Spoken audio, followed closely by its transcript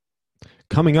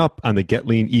Coming up on the Get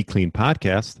Lean, Eat Clean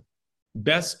podcast.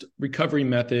 Best recovery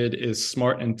method is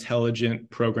smart, intelligent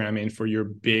programming for your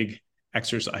big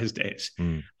exercise days.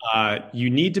 You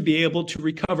need to be able to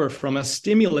recover from a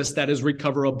stimulus that is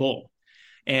recoverable.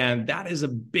 And that is a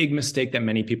big mistake that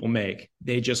many people make.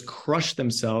 They just crush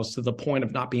themselves to the point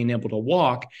of not being able to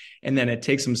walk. And then it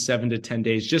takes them 7 to 10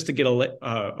 days just to get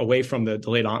away from the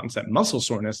delayed onset muscle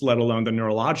soreness, let alone the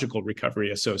neurological recovery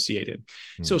associated.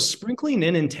 So sprinkling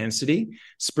in intensity,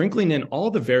 sprinkling in all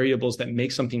the variables that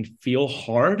make something feel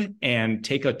hard and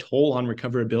take a toll on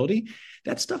recoverability,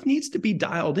 that stuff needs to be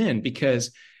dialed in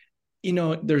because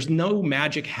there's no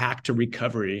magic hack to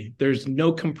recovery. There's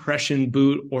no compression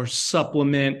boot or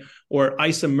supplement or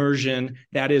ice immersion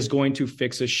that is going to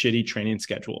fix a shitty training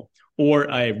schedule or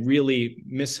a really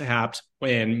mishapped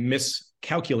and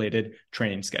miscalculated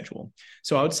training schedule.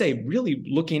 So I would say really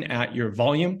looking at your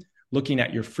volume, looking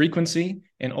at your frequency,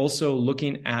 and also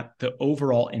looking at the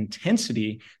overall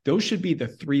intensity. Those should be the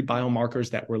 3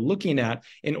 biomarkers that we're looking at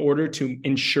in order to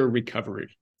ensure recovery.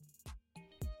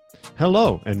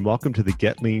 Hello, and welcome to the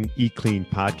Get Lean, Eat Clean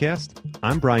podcast.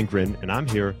 I'm Brian Grin, and I'm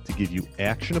here to give you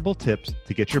actionable tips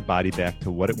to get your body back to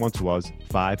what it once was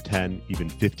 5, 10, even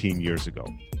 15 years ago.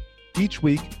 Each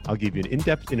week, I'll give you an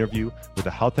in-depth interview with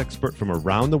a health expert from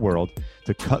around the world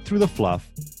to cut through the fluff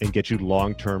and get you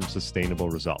long-term sustainable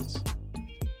results.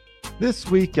 This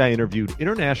week, I interviewed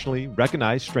internationally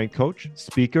recognized strength coach,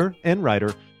 speaker, and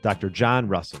writer, Dr. John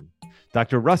Rusin.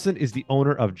 Dr. Rusin is the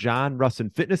owner of John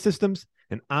Rusin Fitness Systems,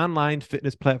 an online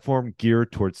fitness platform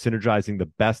geared towards synergizing the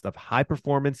best of high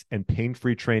performance and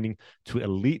pain-free training to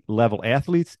elite level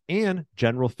athletes and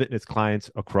general fitness clients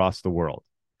across the world.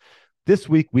 This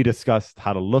week, we discussed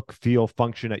how to look, feel,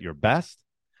 function at your best,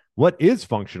 what is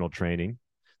functional training,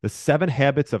 the 7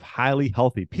 habits of highly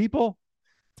healthy people,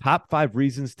 top 5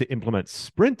 reasons to implement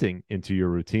sprinting into your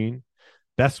routine,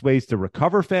 best ways to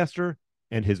recover faster,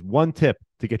 and his 1 tip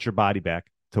to get your body back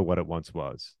to what it once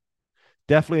was.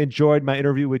 Definitely enjoyed my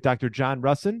interview with Dr. John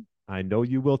Rusin. I know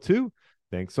you will too.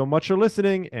 Thanks so much for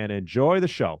listening and enjoy the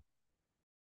show.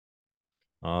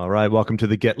 All right. Welcome to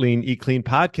the Get Lean, Eat Clean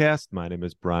podcast. My name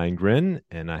is Brian Grin,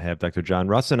 and I have Dr. John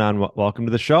Rusin on. Welcome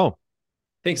to the show.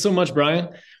 Thanks so much, Brian.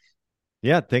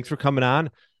 Yeah. Thanks for coming on.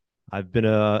 I've been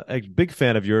a big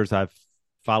fan of yours. I've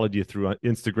followed you through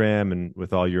Instagram and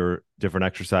with all your different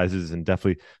exercises, and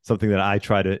definitely something that I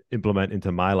try to implement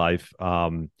into my life.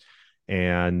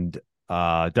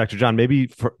 Dr. John,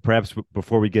 maybe perhaps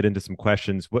before we get into some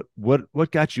questions,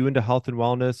 what got you into health and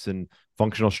wellness and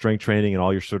functional strength training and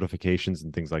all your certifications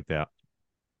and things like that?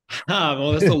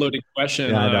 Well, that's a loaded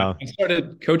question. Yeah, I know. I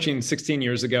started coaching 16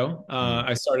 years ago.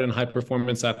 I started in high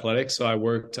performance athletics. So I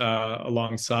worked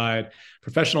alongside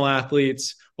professional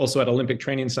athletes, also at Olympic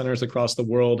training centers across the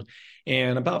world.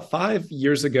 And about 5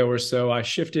 years ago or so, I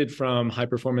shifted from high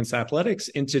performance athletics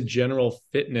into general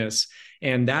fitness.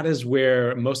 And that is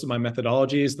where most of my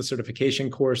methodologies, the certification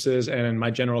courses, and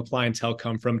my general clientele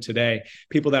come from today.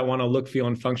 People that want to look, feel,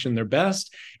 and function their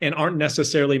best and aren't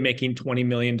necessarily making $20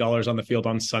 million on the field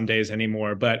on Sundays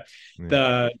anymore. But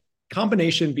the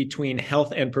combination between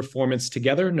health and performance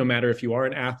together, no matter if you are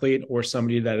an athlete or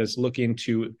somebody that is looking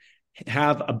to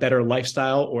have a better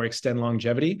lifestyle or extend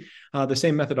longevity, the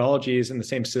same methodologies and the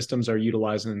same systems are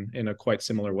utilized in a quite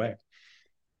similar way.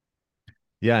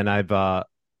 Yeah, and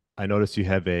I noticed you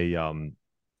have a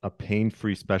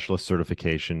pain-free specialist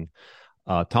certification.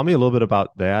 Tell me a little bit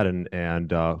about that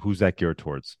and who's that geared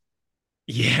towards?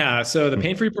 Yeah, so the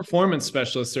Pain-Free Performance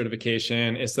Specialist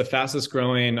certification is the fastest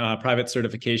growing private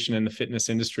certification in the fitness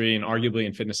industry and arguably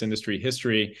in fitness industry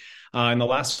history. In the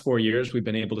last 4 years, we've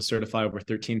been able to certify over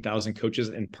 13,000 coaches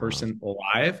in person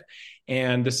live.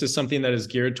 And this is something that is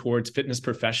geared towards fitness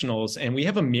professionals. And we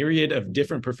have a myriad of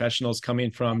different professionals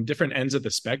coming from different ends of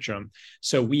the spectrum.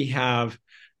 So we have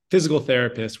physical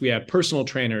therapists, we have personal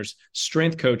trainers,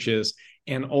 strength coaches,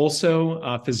 and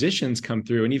also physicians come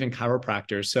through and even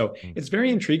chiropractors. So it's very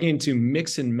intriguing to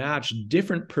mix and match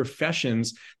different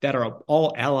professions that are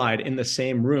all allied in the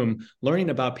same room, learning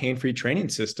about pain-free training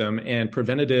system and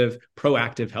preventative,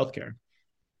 proactive healthcare.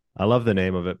 I love the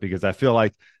name of it because I feel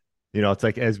like, it's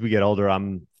like as we get older,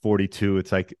 I'm 42.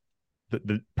 It's like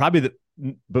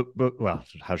well,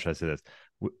 how should I say this?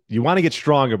 You want to get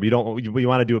stronger, but you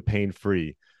want to do it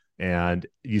pain-free. And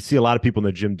you see a lot of people in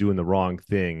the gym doing the wrong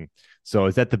thing. So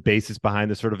is that the basis behind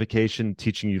the certification,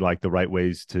 teaching you like the right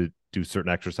ways to do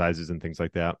certain exercises and things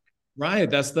like that? Right.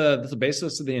 That's the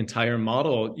basis of the entire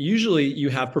model. Usually you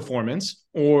have performance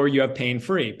or you have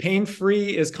pain-free.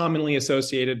 Pain-free is commonly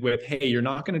associated with, hey, you're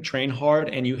not going to train hard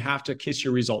and you have to kiss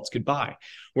your results goodbye.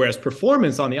 Whereas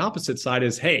performance on the opposite side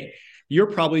is, hey, you're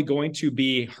probably going to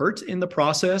be hurt in the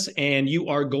process, and you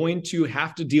are going to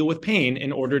have to deal with pain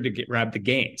in order to grab the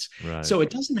gains. Right. So it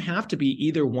doesn't have to be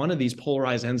either one of these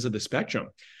polarized ends of the spectrum.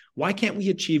 Why can't we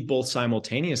achieve both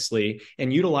simultaneously,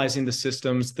 and utilizing the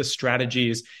systems, the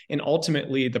strategies, and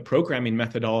ultimately the programming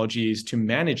methodologies to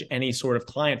manage any sort of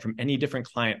client from any different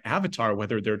client avatar,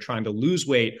 whether they're trying to lose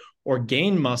weight or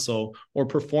gain muscle or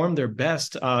perform their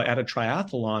best at a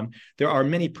triathlon? There are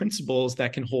many principles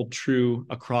that can hold true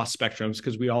across spectrums,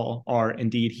 because we all are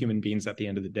indeed human beings at the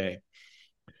end of the day.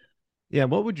 Yeah.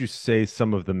 What would you say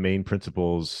some of the main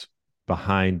principles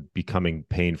behind becoming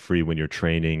pain-free when you're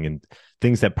training, and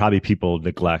things that probably people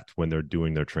neglect when they're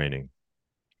doing their training?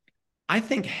 I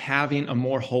think having a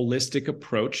more holistic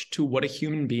approach to what a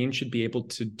human being should be able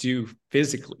to do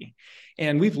physically.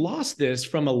 And we've lost this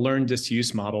from a learned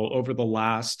disuse model over the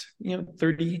last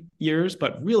 30 years,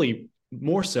 but really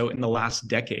more so in the last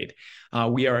decade.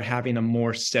 We are having a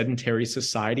more sedentary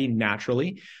society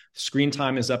naturally. Screen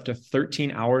time is up to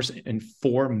 13 hours and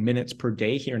 4 minutes per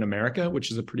day here in America, which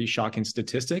is a pretty shocking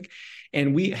statistic.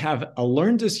 And we have a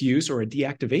learned disuse or a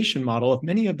deactivation model of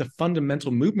many of the fundamental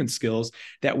movement skills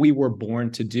that we were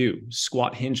born to do.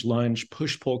 Squat, hinge, lunge,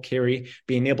 push, pull, carry,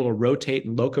 being able to rotate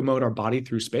and locomote our body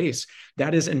through space.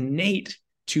 That is innate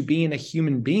to being a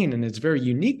human being, and it's very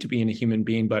unique to being a human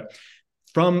being. But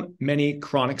from many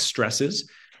chronic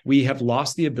stresses, we have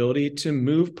lost the ability to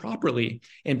move properly,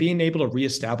 and being able to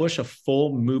reestablish a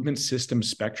full movement system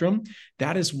spectrum.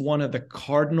 That is one of the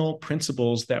cardinal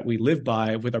principles that we live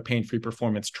by with our pain-free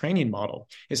performance training model,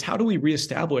 is how do we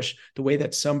reestablish the way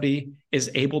that somebody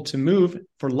is able to move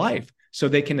for life, so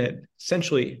they can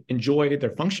essentially enjoy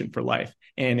their function for life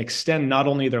and extend not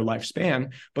only their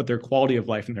lifespan, but their quality of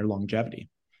life and their longevity.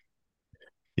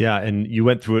 Yeah. And you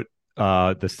went through it,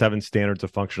 the 7 standards of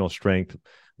functional strength.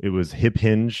 It was hip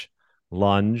hinge,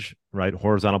 lunge, right?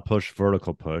 Horizontal push,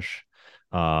 vertical push,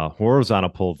 horizontal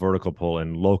pull, vertical pull,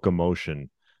 and locomotion.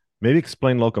 Maybe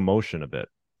explain locomotion a bit.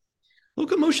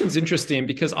 Locomotion is interesting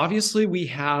because obviously we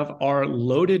have our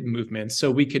loaded movements,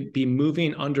 so we could be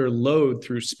moving under load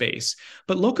through space.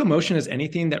 But locomotion is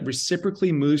anything that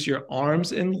reciprocally moves your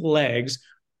arms and legs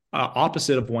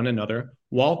opposite of one another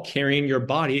while carrying your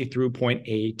body through point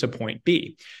A to point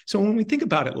B. So when we think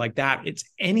about it like that, it's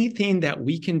anything that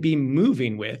we can be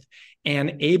moving with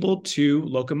and able to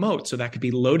locomote. So that could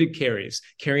be loaded carries,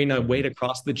 carrying a weight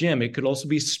across the gym. It could also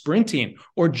be sprinting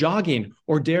or jogging,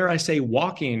 or dare I say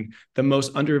walking, the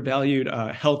most undervalued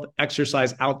health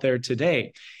exercise out there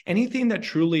today. Anything that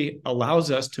truly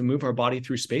allows us to move our body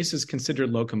through space is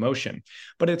considered locomotion.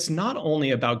 But it's not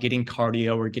only about getting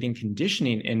cardio or getting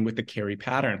conditioning in with the carry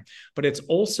pattern, but it's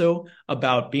also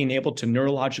about being able to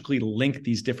neurologically link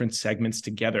these different segments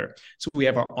together. So we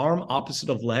have our arm opposite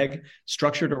of leg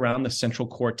structured around the central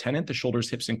core tenet, the shoulders,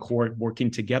 hips, and core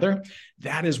working together.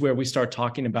 That is where we start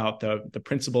talking about the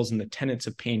principles and the tenets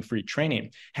of pain-free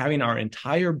training, having our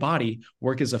entire body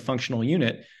work as a functional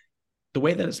unit the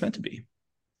way that it's meant to be.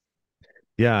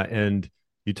 Yeah. And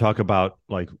you talk about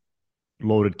like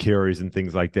loaded carries and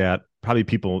things like that. Probably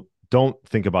people don't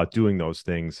think about doing those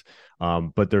things,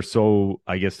 but they're so,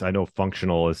 I guess, I know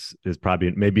functional is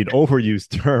probably maybe an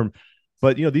overused term,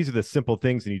 but these are the simple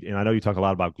things. And I know you talk a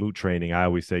lot about glute training. I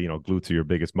always say, glutes are your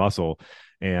biggest muscle,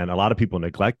 and a lot of people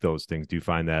neglect those things. Do you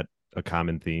find that a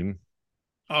common theme?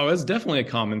 Oh, it's definitely a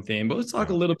common theme, but let's talk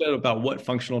a little bit about what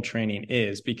functional training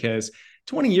is, because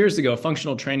 20 years ago,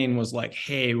 functional training was like,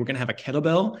 hey, we're going to have a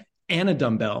kettlebell and a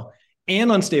dumbbell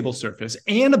and unstable surface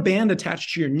and a band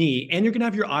attached to your knee, and you're going to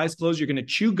have your eyes closed. You're going to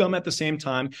chew gum at the same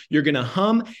time. You're going to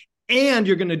hum, and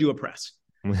you're going to do a press.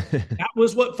 That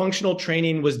was what functional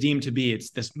training was deemed to be. It's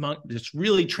this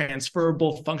really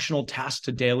transferable functional task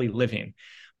to daily living.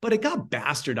 But it got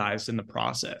bastardized in the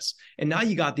process. And now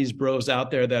you got these bros out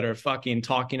there that are fucking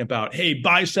talking about, hey,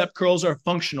 bicep curls are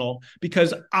functional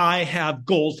because I have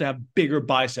goals to have bigger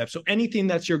biceps. So anything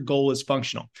that's your goal is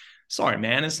functional. Sorry,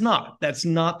 man, it's not. That's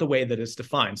not the way that it's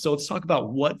defined. So let's talk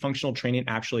about what functional training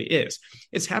actually is.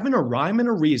 It's having a rhyme and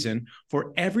a reason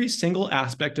for every single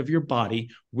aspect of your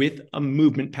body with a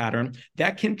movement pattern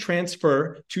that can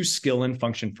transfer to skill and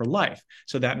function for life.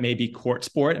 So that may be court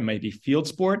sport, it may be field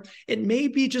sport, it may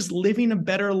be just living a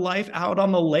better life out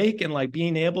on the lake and like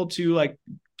being able to like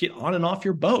get on and off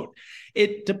your boat.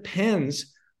 It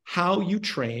depends how you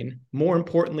train, more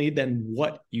importantly than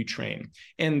what you train.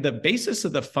 And the basis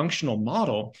of the functional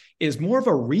model is more of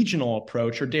a regional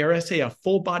approach, or dare I say a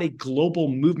full body global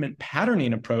movement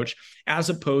patterning approach, as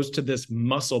opposed to this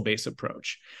muscle-based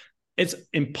approach. It's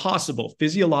impossible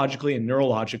physiologically and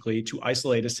neurologically to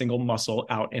isolate a single muscle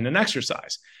out in an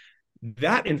exercise.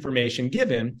 That information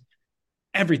given,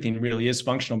 everything really is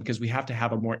functional because we have to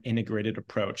have a more integrated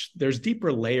approach. There's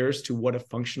deeper layers to what a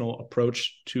functional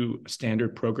approach to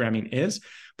standard programming is,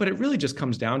 but it really just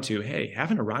comes down to, hey,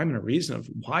 having a rhyme and a reason of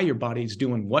why your body's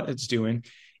doing what it's doing,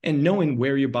 and knowing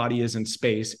where your body is in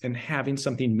space, and having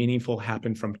something meaningful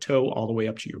happen from toe all the way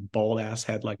up to your bald ass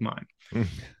head like mine.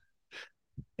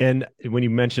 And when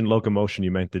you mentioned locomotion,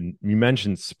 you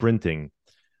mentioned sprinting.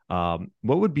 What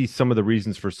would be some of the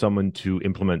reasons for someone to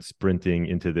implement sprinting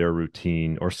into their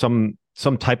routine, or some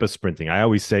type of sprinting? I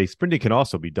always say sprinting can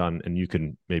also be done, and you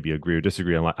can maybe agree or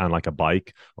disagree on like a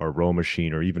bike or a row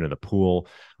machine or even in a pool.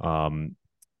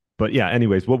 But yeah,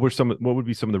 anyways, what would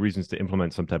be some of the reasons to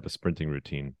implement some type of sprinting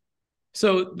routine?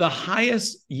 So the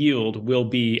highest yield will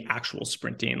be actual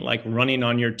sprinting, like running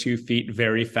on your 2 feet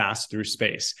very fast through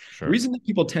space. Sure. The reason that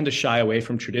people tend to shy away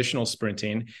from traditional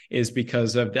sprinting is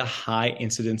because of the high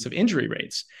incidence of injury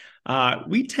rates.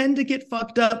 We tend to get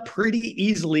fucked up pretty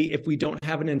easily if we don't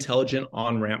have an intelligent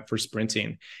on-ramp for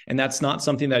sprinting. And that's not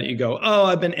something that you go, oh,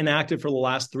 I've been inactive for the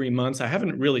last 3 months. I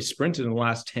haven't really sprinted in the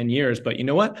last 10 years, but you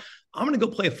know what? I'm going to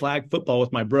go play flag football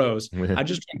with my bros. I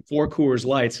just drank 4 Coors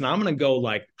Lights, and I'm going to go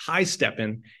like high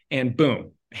stepping, and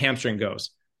boom, hamstring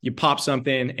goes. You pop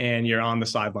something and you're on the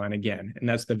sideline again. And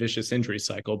that's the vicious injury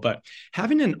cycle. But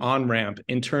having an on-ramp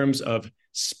in terms of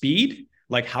speed,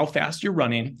 like how fast you're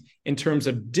running, in terms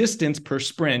of distance per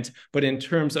sprint, but in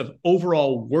terms of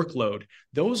overall workload,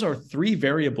 those are 3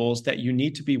 variables that you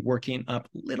need to be working up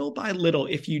little by little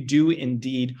if you do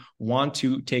indeed want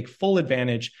to take full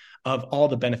advantage of all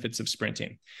the benefits of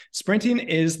sprinting. Sprinting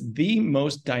is the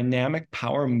most dynamic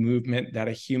power movement that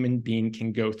a human being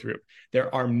can go through.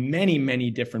 There are many, many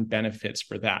different benefits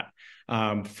for that,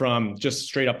 from just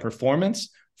straight up performance,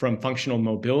 from functional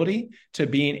mobility, to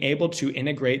being able to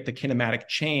integrate the kinematic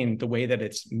chain the way that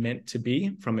it's meant to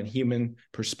be from a human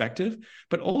perspective.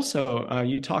 But also,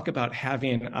 you talk about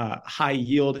having a high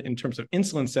yield in terms of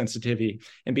insulin sensitivity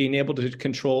and being able to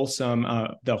control some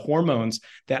the hormones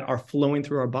that are flowing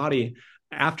through our body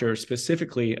after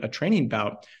specifically a training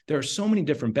bout. There are so many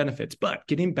different benefits, but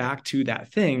getting back to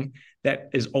that thing that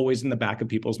is always in the back of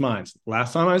people's minds.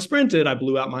 Last time I sprinted, I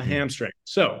blew out my hamstring.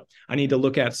 So I need to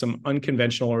look at some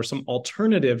unconventional or some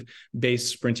alternative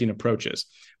based sprinting approaches.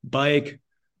 Bike,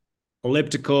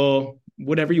 elliptical,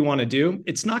 whatever you want to do.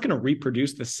 It's not going to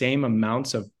reproduce the same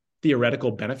amounts of theoretical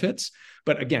benefits,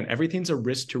 but again, everything's a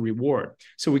risk to reward.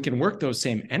 So we can work those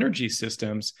same energy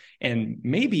systems and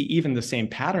maybe even the same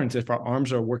patterns if our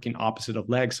arms are working opposite of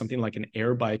legs, something like an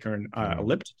air bike or an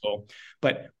elliptical.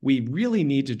 But we really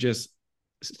need to just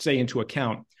say into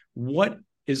account, what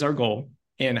is our goal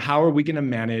and how are we going to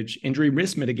manage injury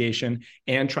risk mitigation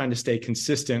and trying to stay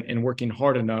consistent and working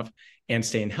hard enough and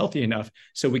staying healthy enough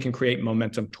so we can create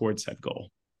momentum towards that goal.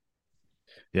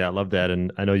 Yeah, I love that.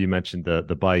 And I know you mentioned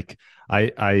the bike.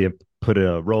 I put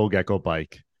a Rogue Echo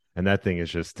bike, and that thing is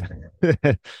just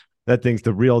that thing's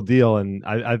the real deal. And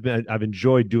I've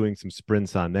enjoyed doing some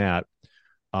sprints on that.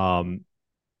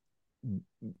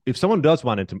 If someone does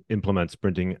want to implement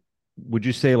sprinting, would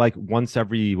you say like once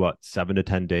every 7 to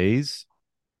 10 days?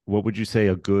 What would you say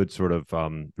a good sort of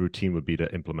routine would be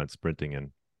to implement sprinting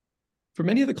in? For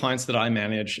many of the clients that I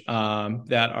manage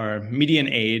that are median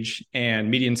age and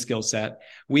median skill set,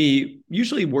 we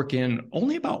usually work in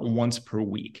only about once per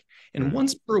week. And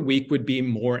once per week would be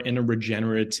more in a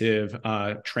regenerative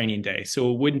training day.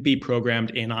 So it wouldn't be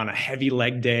programmed in on a heavy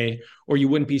leg day, or you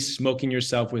wouldn't be smoking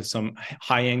yourself with some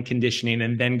high-end conditioning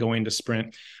and then going to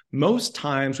sprint. Most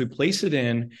times we place it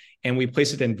in, and we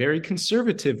place it in very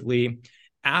conservatively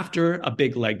after a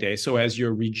big leg day. So as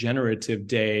your regenerative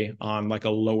day on like a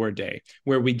lower day,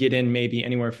 where we get in maybe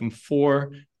anywhere from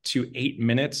 4 to 8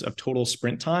 minutes of total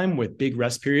sprint time with big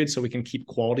rest periods so we can keep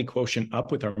quality quotient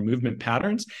up with our movement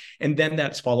patterns. And then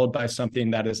that's followed by something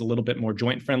that is a little bit more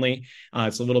joint friendly.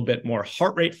 It's a little bit more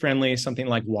heart rate friendly, something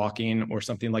like walking or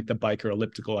something like the bike or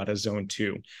elliptical at a zone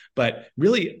 2. But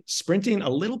really sprinting a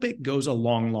little bit goes a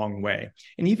long, long way.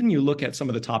 And even you look at some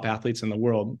of the top athletes in the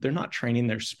world, they're not training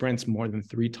their sprints more than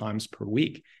 3 times per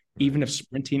week, even if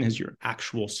sprinting is your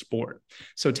actual sport.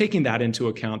 So taking that into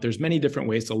account, there's many different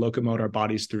ways to locomote our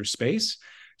bodies through space.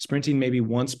 Sprinting maybe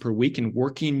once per week and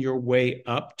working your way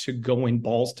up to going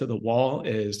balls to the wall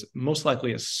is most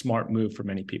likely a smart move for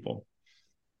many people.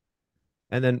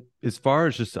 And then as far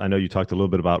as just, I know you talked a little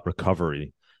bit about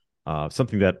recovery,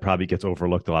 something that probably gets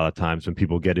overlooked a lot of times when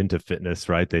people get into fitness,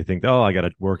 right? They think, oh, I got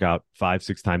to work out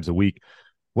 5-6 times a week.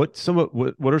 What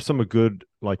are some good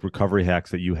like recovery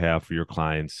hacks that you have for your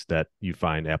clients that you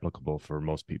find applicable for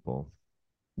most people?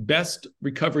 Best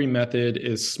recovery method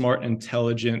is smart,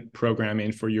 intelligent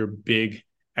programming for your big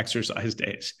exercise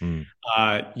days.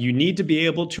 You need to be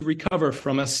able to recover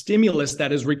from a stimulus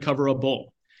that is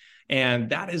recoverable. And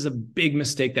that is a big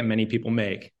mistake that many people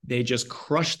make. They just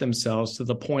crush themselves to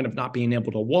the point of not being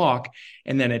able to walk.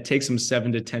 And then it takes them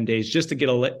 7 to 10 days just to get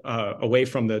away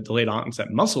from the delayed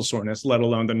onset muscle soreness, let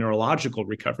alone the neurological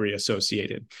recovery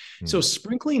associated. So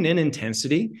sprinkling in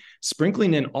intensity,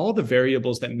 sprinkling in all the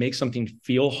variables that make something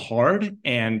feel hard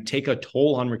and take a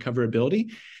toll on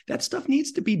recoverability, that stuff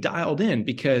needs to be dialed in,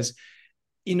 because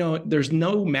there's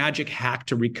no magic hack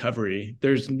to recovery.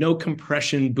 There's no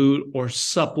compression boot or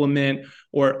supplement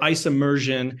or ice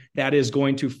immersion that is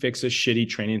going to fix a shitty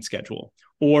training schedule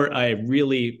or a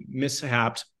really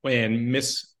mishapped and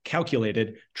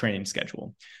miscalculated training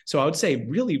schedule. So I would say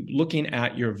really looking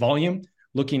at your volume,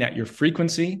 looking at your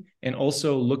frequency, and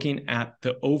also looking at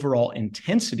the overall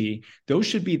intensity, those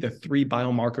should be the 3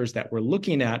 biomarkers that we're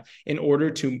looking at in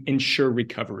order to ensure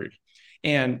recovery.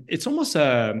 And it's almost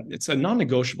it's a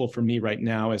non-negotiable for me right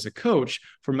now as a coach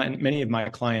for many of my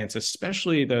clients,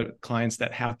 especially the clients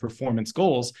that have performance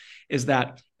goals, is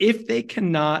that if they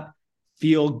cannot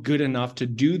feel good enough to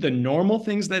do the normal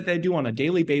things that they do on a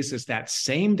daily basis that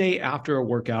same day after a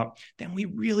workout, then we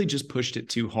really just pushed it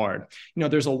too hard.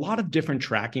 There's a lot of different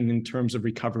tracking in terms of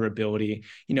recoverability.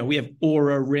 We have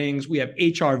Oura rings, we have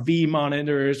HRV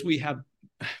monitors, we have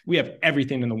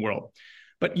everything in the world.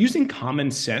 But using common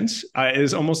sense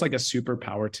is almost like a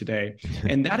superpower today.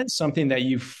 And that is something that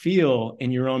you feel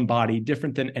in your own body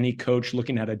different than any coach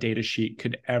looking at a data sheet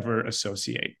could ever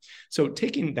associate. So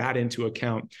taking that into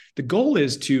account, the goal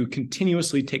is to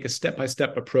continuously take a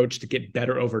step-by-step approach to get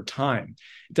better over time.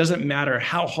 It doesn't matter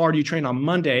how hard you train on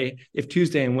Monday if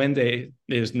Tuesday and Wednesday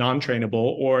is non-trainable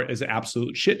or is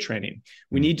absolute shit training.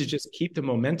 We need to just keep the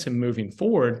momentum moving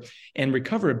forward, and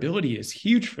recoverability is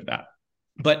huge for that.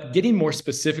 But getting more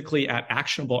specifically at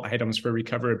actionable items for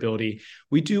recoverability,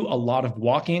 we do a lot of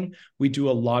walking. We do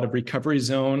a lot of recovery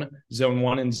zone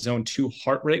 1 and zone 2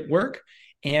 heart rate work.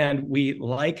 And we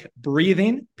like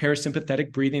breathing,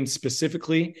 parasympathetic breathing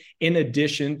specifically, in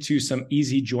addition to some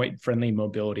easy joint-friendly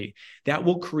mobility. That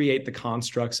will create the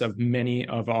constructs of many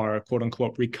of our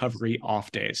quote-unquote recovery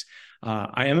off days.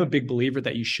 I am a big believer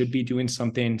that you should be doing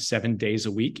something 7 days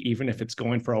a week, even if it's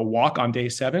going for a walk on day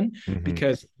 7,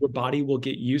 because your body will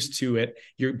get used to it.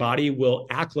 Your body will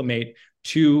acclimate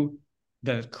to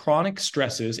the chronic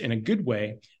stresses in a good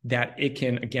way that it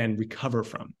can, again, recover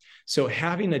from. So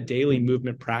having a daily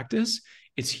movement practice,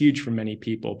 it's huge for many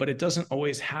people, but it doesn't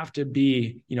always have to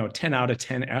be, 10 out of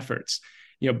 10 efforts.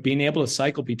 Being able to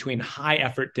cycle between high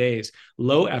effort days,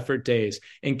 low effort days,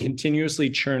 and continuously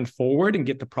churn forward and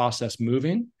get the process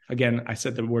moving. Again, I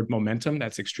said the word momentum,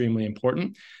 that's extremely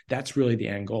important. That's really the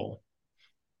end goal.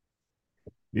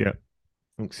 Yeah.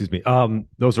 Excuse me.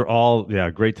 Those are all,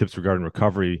 great tips regarding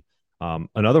recovery.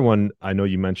 Another one I know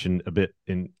you mentioned a bit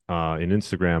in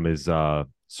Instagram is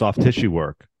soft tissue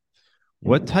work.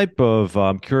 What type of,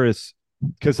 I'm curious,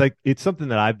 because it's something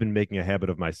that I've been making a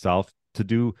habit of myself to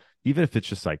do, even if it's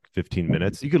just like 15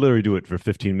 minutes. You could literally do it for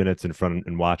 15 minutes in front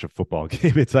and watch a football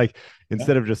game. It's like,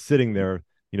 instead of just sitting there,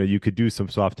 you could do some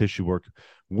soft tissue work.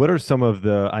 What are some of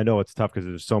I know it's tough because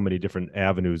there's so many different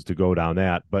avenues to go down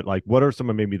that, but like, what are some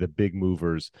of maybe the big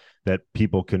movers that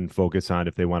people can focus on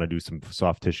if they want to do some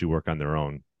soft tissue work on their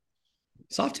own?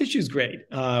 Soft tissue is great.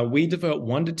 We devote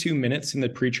 1 to 2 minutes in the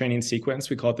pre-training sequence.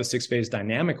 We call it the 6-phase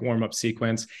dynamic warm-up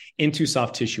sequence into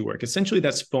soft tissue work. Essentially,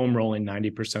 that's foam rolling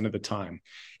 90% of the time.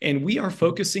 And we are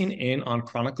focusing in on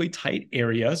chronically tight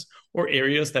areas or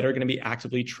areas that are going to be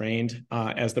actively trained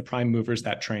as the prime movers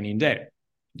that training day.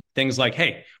 Things like,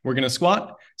 hey, we're going to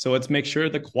squat, so let's make sure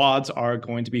the quads are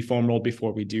going to be foam rolled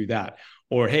before we do that.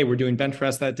 Or, hey, we're doing bench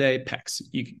press that day, pecs.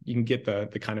 You can get the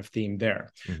kind of theme there.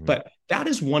 But that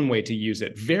is one way to use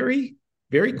it very,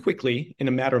 very quickly in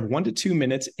a matter of 1 to 2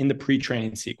 minutes in the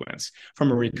pre-training sequence.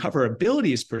 From a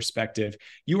recoverability perspective,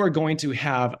 you are going to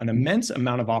have an immense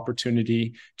amount of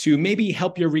opportunity to maybe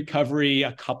help your recovery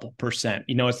a couple percent.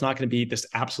 It's not going to be this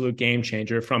absolute game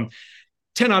changer from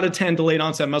 10 out of 10 delayed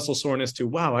onset muscle soreness to,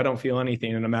 wow, I don't feel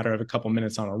anything in a matter of a couple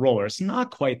minutes on a roller. It's not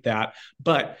quite that,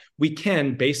 but we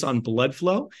can, based on blood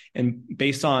flow and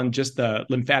based on just the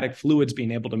lymphatic fluids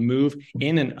being able to move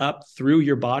in and up through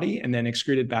your body and then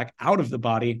excreted back out of the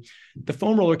body, the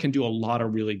foam roller can do a lot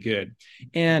of really good.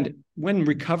 And when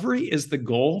recovery is the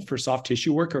goal for soft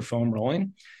tissue work or foam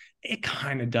rolling, it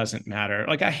kind of doesn't matter.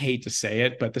 Like, I hate to say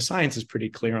it, but the science is pretty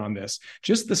clear on this.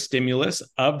 Just the stimulus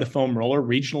of the foam roller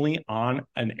regionally on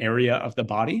an area of the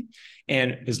body.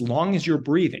 And as long as you're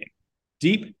breathing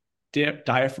deep,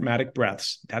 diaphragmatic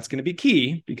breaths. That's going to be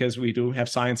key because we do have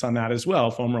science on that as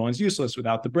well. Foam rolling is useless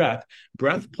without the breath.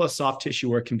 Breath plus soft tissue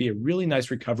work can be a really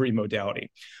nice recovery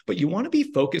modality. But you want to be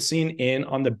focusing in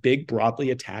on the big,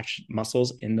 broadly attached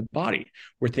muscles in the body.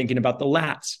 We're thinking about the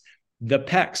lats, the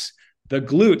pecs, the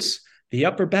glutes, the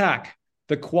upper back,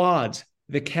 the quads,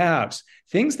 the calves,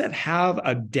 things that have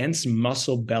a dense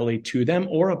muscle belly to them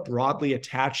or a broadly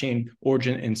attaching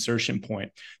organ insertion point.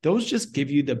 Those just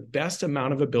give you the best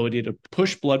amount of ability to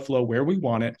push blood flow where we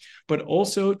want it, but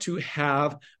also to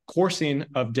have coursing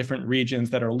of different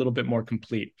regions that are a little bit more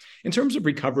complete. In terms of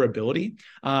recoverability,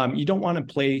 you don't want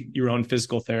to play your own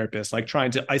physical therapist, like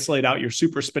trying to isolate out your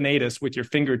supraspinatus with your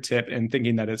fingertip and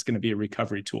thinking that it's going to be a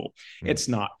recovery tool. It's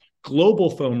not. Global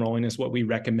foam rolling is what we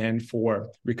recommend for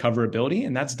recoverability,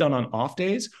 and that's done on off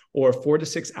days or 4 to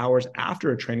 6 hours after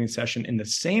a training session in the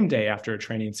same day after a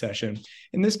training session.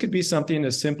 And this could be something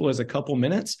as simple as a couple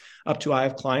minutes up to I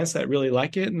have clients that really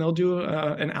like it, and they'll do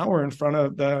an hour in front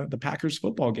of the Packers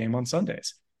football game on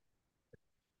Sundays.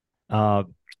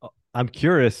 I'm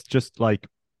curious, just like,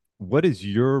 what is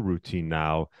your routine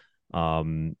now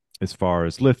as far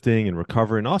as lifting and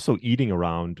recovery and also eating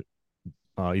around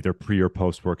either pre or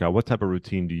post workout? What type of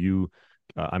routine do you,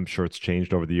 I'm sure it's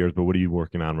changed over the years, but what are you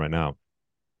working on right now?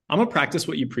 I'm a practice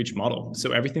what you preach model.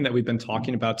 So everything that we've been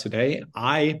talking about today,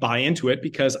 I buy into it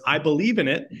because I believe in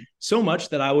it so much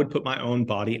that I would put my own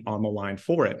body on the line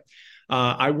for it.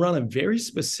 I run a very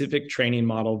specific training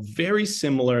model, very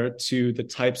similar to the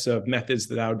types of methods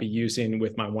that I would be using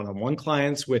with my one-on-one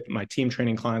clients, with my team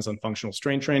training clients on functional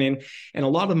strength training, and a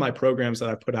lot of my programs that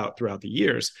I put out throughout the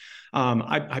years.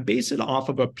 I base it off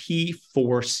of a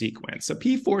P4 sequence. A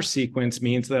P4 sequence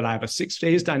means that I have a 6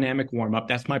 days dynamic warm-up.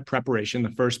 That's my preparation,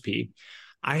 the first P.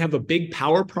 I have a big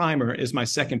power primer is my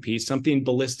second P, something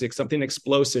ballistic, something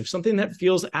explosive, something that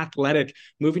feels athletic,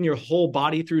 moving your whole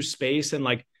body through space and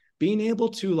like being able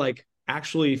to like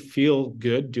actually feel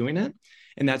good doing it.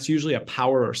 And that's usually a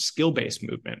power or skill-based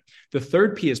movement. The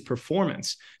third P is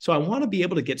performance. So I want to be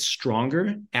able to get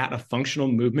stronger at a functional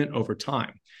movement over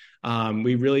time.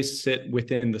 We really sit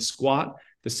within the squat,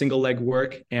 the single leg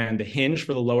work, and the hinge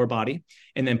for the lower body,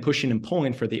 and then pushing and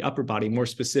pulling for the upper body, more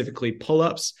specifically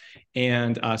pull-ups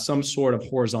and some sort of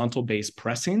horizontal based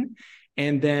pressing.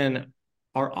 And then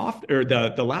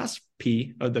the last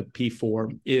P of the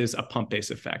P4 is a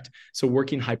pump-based effect. So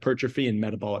working hypertrophy and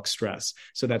metabolic stress.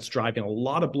 So that's driving a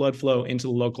lot of blood flow into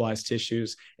the localized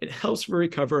tissues. It helps for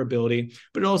recoverability,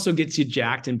 but it also gets you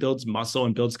jacked and builds muscle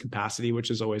and builds capacity, which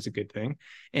is always a good thing.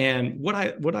 And what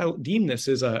I deem this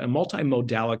is a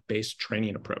multimodalic based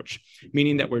training approach,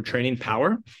 meaning that we're training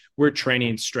power, we're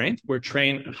training strength, we're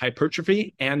training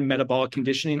hypertrophy and metabolic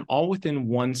conditioning all within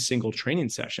one single training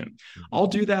session. I'll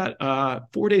do that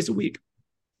 4 days a week.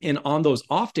 And on those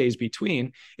off days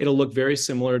between, it'll look very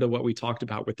similar to what we talked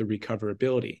about with the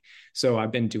recoverability. So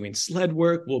I've been doing sled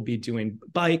work. We'll be doing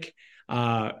bike,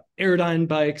 Airdyne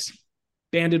bikes,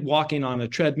 banded walking on a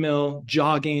treadmill,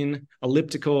 jogging,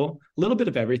 elliptical, a little bit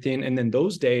of everything. And then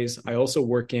those days, I also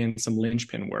work in some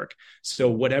linchpin work. So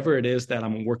whatever it is that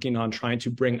I'm working on trying to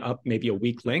bring up maybe a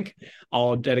weak link,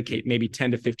 I'll dedicate maybe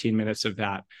 10 to 15 minutes of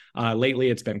that. Lately,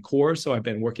 it's been core. So I've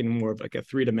been working more of like a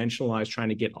three-dimensionalized, trying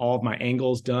to get all of my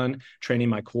angles done, training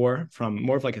my core from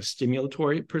more of like a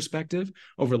stimulatory perspective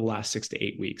over the last 6 to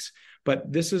 8 weeks. But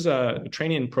this is a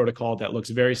training protocol that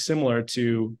looks very similar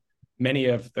to many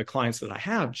of the clients that I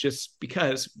have, just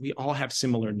because we all have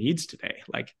similar needs today.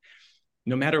 Like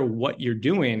no matter what you're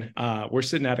doing, we're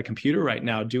sitting at a computer right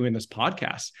now doing this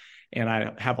podcast. And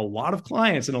I have a lot of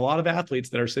clients and a lot of athletes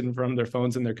that are sitting from their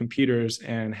phones and their computers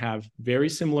and have very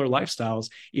similar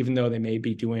lifestyles, even though they may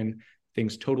be doing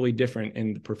things totally different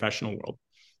in the professional world.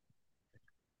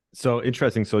 So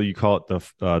interesting. So you call it the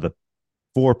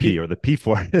 4P or the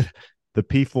P4, the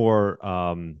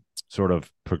P4 sort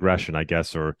of progression, I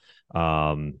guess, or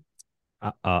outline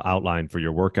for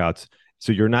your workouts.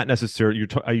 So you're not necessarily,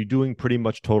 are you doing pretty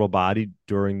much total body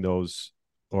during those,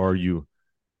 or are you?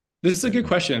 This is a good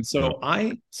question. So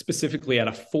I specifically at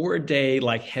a 4-day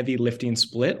like heavy lifting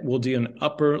split will do an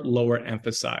upper lower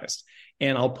emphasized.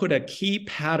 And I'll put a key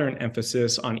pattern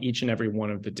emphasis on each and every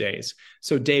one of the days.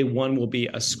 So day 1 will be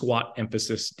a squat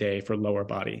emphasis day for lower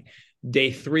body.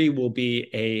 Day 3 will be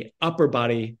a upper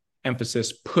body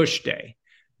emphasis push day.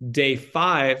 Day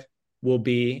 5 will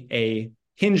be a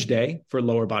hinge day for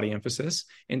lower body emphasis.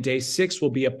 And day 6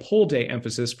 will be a pull day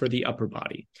emphasis for the upper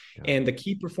body. Yeah. And the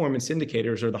key performance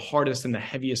indicators, or the hardest and the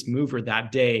heaviest mover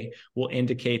that day, will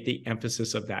indicate the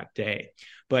emphasis of that day.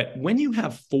 But when you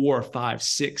have 4, 5,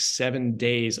 6, 7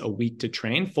 days a week to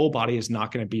train, full body is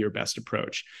not going to be your best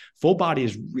approach. Full body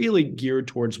is really geared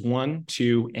towards 1,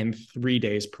 2, and 3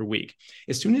 days per week.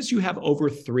 As soon as you have over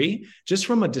 3, just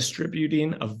from a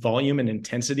distributing of volume and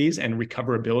intensities and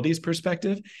recoverabilities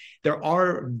perspective, there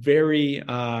are very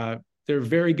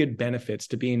good benefits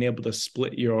to being able to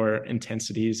split your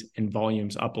intensities and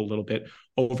volumes up a little bit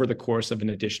over the course of an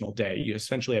additional day. You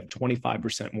essentially have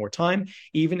 25% more time,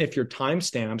 even if your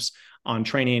timestamps on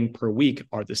training per week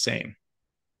are the same.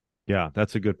 Yeah,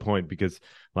 that's a good point, because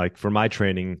like for my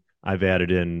training, I've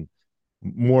added in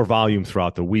more volume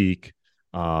throughout the week.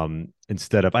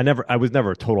 Instead of, I was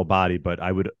never a total body, but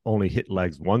I would only hit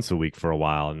legs once a week for a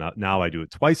while. And now I do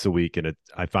it twice a week. And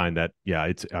I find that,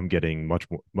 I'm getting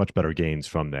much better gains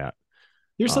from that.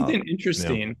 Here's something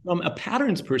interesting from a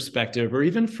patterns perspective, or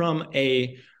even from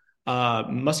a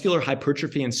muscular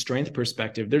hypertrophy and strength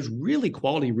perspective. There's really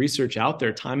quality research out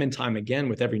there time and time again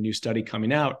with every new study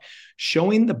coming out,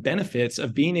 showing the benefits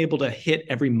of being able to hit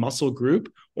every muscle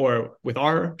group, or with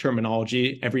our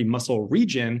terminology, every muscle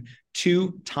region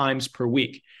 2 times per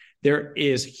week. There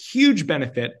is huge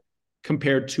benefit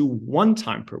compared to 1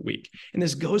 time per week. And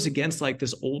this goes against like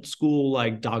this old school,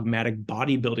 like dogmatic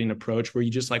bodybuilding approach where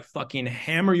you just like fucking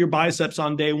hammer your biceps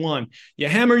on day 1. You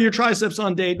hammer your triceps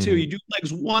on day 2. You do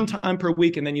legs 1 time per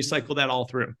week, and then you cycle that all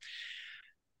through.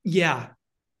 Yeah.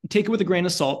 Take it with a grain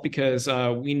of salt, because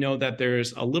we know that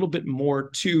there's a little bit more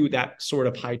to that sort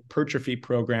of hypertrophy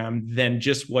program than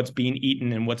just what's being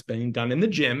eaten and what's being done in the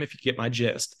gym, if you get my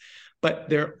gist. But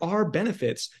there are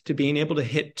benefits to being able to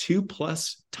hit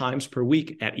 2+ times per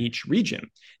week at each region.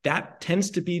 That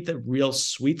tends to be the real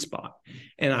sweet spot.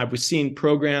 And I was seeing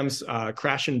programs,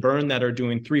 Crash and Burn, that are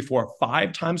doing 3, 4,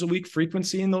 5 times a week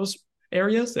frequency in those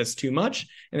areas. That's too much.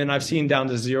 And then I've seen down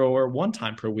to 0 or 1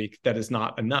 time per week that is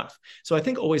not enough. So I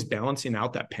think always balancing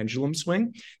out that pendulum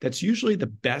swing, that's usually the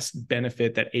best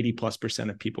benefit that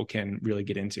 80+% of people can really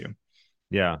get into.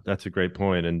 Yeah, that's a great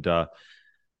point. And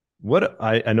what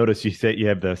I noticed, you say you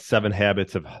have the 7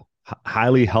 habits of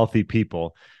highly healthy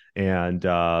people, and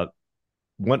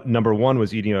number 1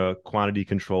 was eating a quantity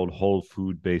controlled whole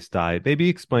food based diet. Maybe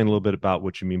explain a little bit about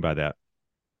what you mean by that.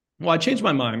 Well, I changed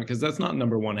my mind, because that's not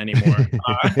number 1 anymore.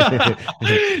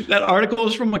 That article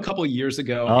is from a couple of years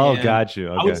ago. Oh, got you.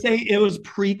 Okay. I would say it was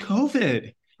pre-COVID.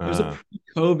 It was a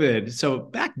pre-COVID. So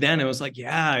back then it was like,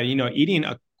 eating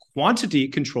a quantity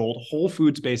controlled whole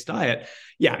foods based diet.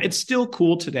 Yeah, it's still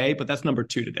cool today, but that's number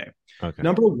 2 today. Okay.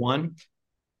 Number 1,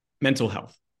 mental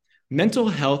health. Mental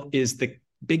health is the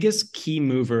biggest key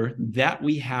mover that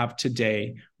we have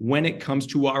today when it comes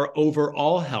to our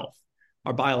overall health,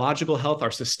 our biological health,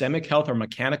 our systemic health, our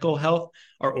mechanical health,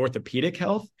 our orthopedic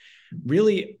health.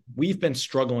 Really, we've been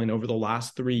struggling over the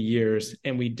last 3 years,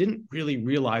 and we didn't really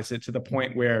realize it to the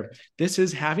point where this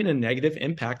is having a negative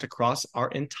impact across our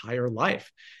entire life,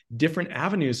 different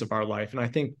avenues of our life. And I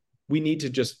think we need to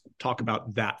just talk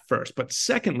about that first. But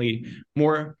secondly,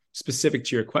 more specific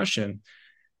to your question,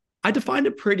 I defined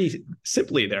it pretty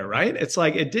simply there, right? It's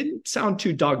like, it didn't sound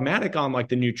too dogmatic on like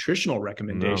the nutritional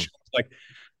recommendation. No. Like,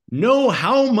 know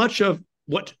how much of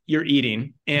what you're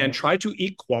eating and try to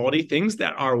eat quality things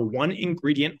that are 1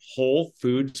 ingredient whole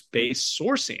foods based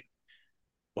sourcing.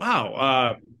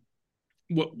 Wow.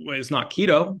 It's not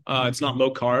keto. It's not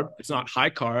low carb. It's not high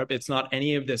carb. It's not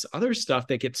any of this other stuff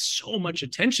that gets so much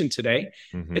attention today.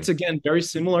 Mm-hmm. It's, again, very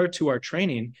similar to our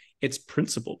training. It's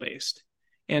principle based.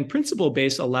 And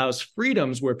principle-based allows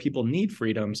freedoms where people need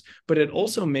freedoms, but it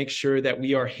also makes sure that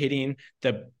we are hitting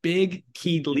the big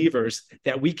key levers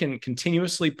that we can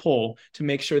continuously pull to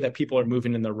make sure that people are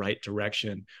moving in the right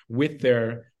direction with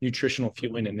their nutritional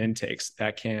fueling and intakes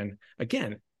that can,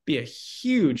 again, be a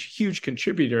huge, huge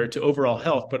contributor to overall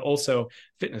health, but also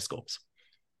fitness goals.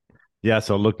 Yeah,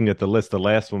 so looking at the list, the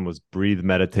last one was breathe,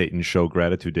 meditate, and show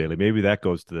gratitude daily. Maybe that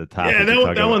goes to the top. Yeah,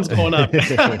 that one's going up.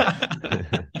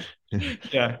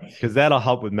 Yeah, because that'll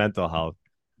help with mental health.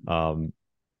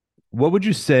 What would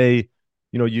you say?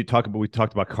 We talked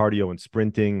about cardio and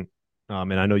sprinting,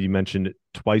 and I know you mentioned it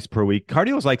twice per week.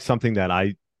 Cardio is like something that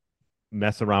I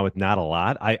mess around with not a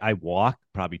lot. I walk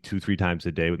probably 2-3 times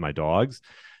a day with my dogs,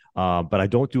 but I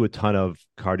don't do a ton of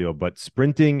cardio. But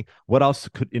sprinting, what else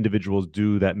could individuals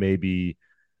do that maybe,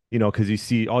 because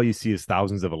all you see is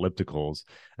thousands of ellipticals,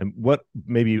 and what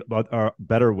maybe are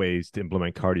better ways to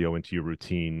implement cardio into your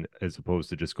routine as opposed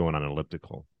to just going on an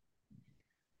elliptical?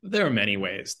 There are many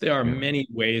ways. There are many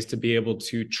ways to be able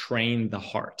to train the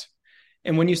heart.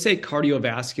 And when you say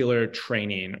cardiovascular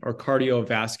training or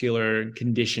cardiovascular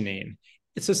conditioning,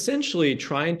 it's essentially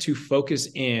trying to focus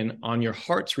in on your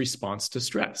heart's response to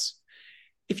stress.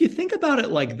 if you think about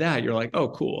it like that, you're like, oh,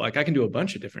 cool. Like I can do a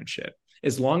bunch of different shit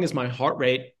as long as my heart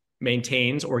rate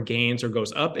maintains or gains or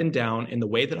goes up and down in the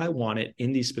way that I want it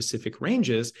in these specific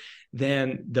ranges,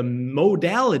 then the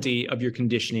modality of your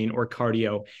conditioning or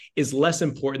cardio is less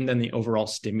important than the overall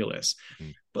stimulus.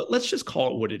 But let's just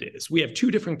call it what it is. We have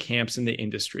two different camps in the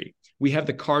industry. We have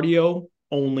the cardio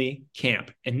only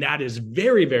camp, and that is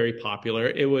very, very popular.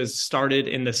 It was started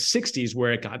in the 60s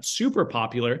where it got super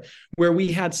popular, where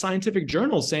we had scientific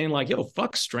journals saying like, yo,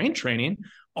 fuck strength training.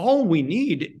 All we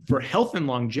need for health and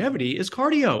longevity is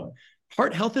cardio.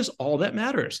 Heart health is all that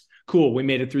matters. Cool. We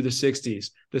made it through the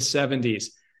 60s, the 70s,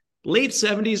 late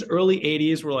 70s, early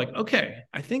 80s. We're like, okay,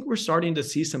 I think we're starting to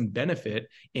see some benefit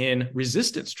in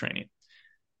resistance training.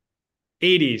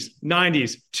 80s,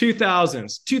 90s,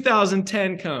 2000s,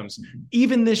 2010 comes.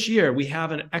 Even this year, we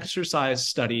have an exercise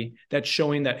study that's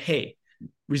showing that, hey,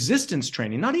 resistance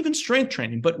training, not even strength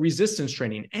training, but resistance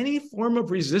training, any form of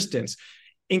resistance,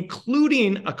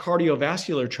 including a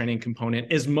cardiovascular training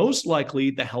component, is most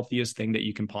likely the healthiest thing that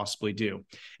you can possibly do.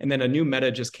 And then a new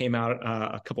meta just came out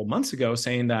a couple months ago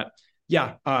saying that,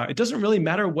 it doesn't really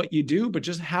matter what you do, but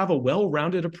just have a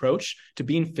well-rounded approach to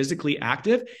being physically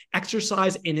active.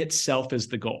 Exercise in itself is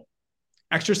the goal.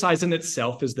 Exercise in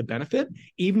itself is the benefit.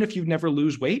 Even if you never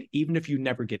lose weight, even if you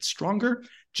never get stronger,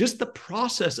 just the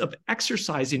process of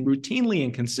exercising routinely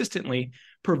and consistently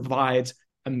provides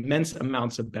immense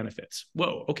amounts of benefits.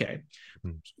 Whoa, okay.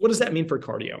 What does that mean for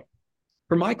cardio?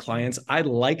 For my clients, I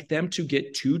like them to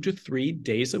get 2 to 3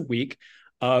 days a week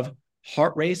of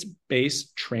heart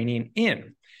rate-based training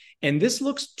in. And this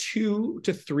looks 2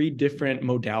 to 3 different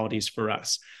modalities for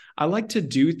us. I like to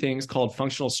do things called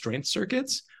functional strength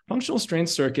circuits. Functional strength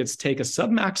circuits take a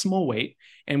submaximal weight,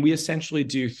 and we essentially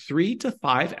do 3 to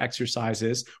 5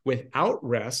 exercises without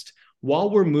rest while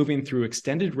we're moving through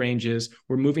extended ranges.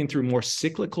 We're moving through more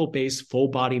cyclical-based full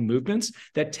body movements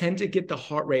that tend to get the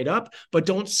heart rate up, but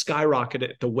don't skyrocket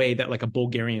it the way that like a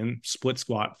Bulgarian split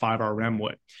squat 5RM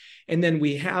would. And then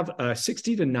we have a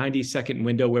 60 to 90 second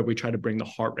window where we try to bring the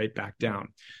heart rate back down.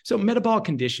 So metabolic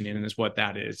conditioning is what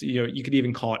that is. You could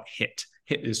even call it HIIT.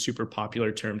 HIIT is a super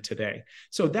popular term today.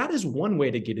 So that is one way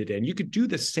to get it in. You could do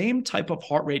the same type of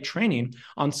heart rate training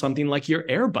on something like your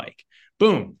air bike.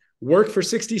 Boom. Work for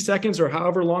 60 seconds or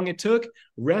however long it took,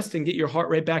 rest and get your heart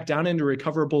rate back down into a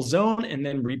recoverable zone, and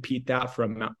then repeat that for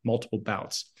multiple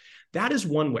bouts. That is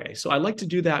one way. So I like to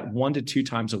do that 1 to 2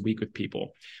 times a week with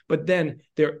people. But then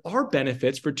there are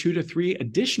benefits for 2 to 3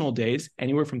 additional days,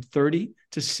 anywhere from 30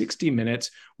 to 60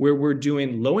 minutes, where we're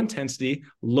doing low intensity,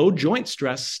 low joint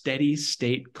stress, steady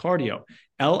state cardio,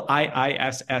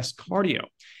 LIISS cardio.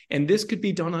 And this could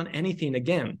be done on anything.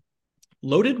 Again,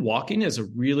 loaded walking is a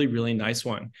really, really nice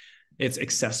one. It's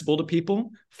accessible to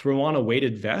people. Throw on a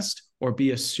weighted vest or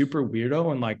be a super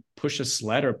weirdo and like push a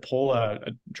sled or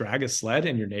drag a sled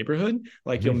in your neighborhood.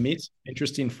 Like you'll meet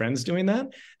interesting friends doing that.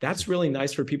 That's really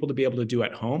nice for people to be able to do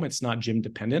at home. It's not gym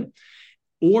dependent.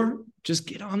 Or just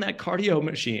get on that cardio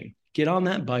machine, get on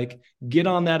that bike, get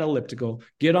on that elliptical,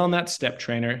 get on that step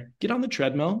trainer, get on the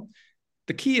treadmill.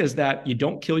 The key is that you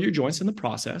don't kill your joints in the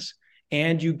process,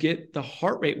 and you get the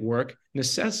heart rate work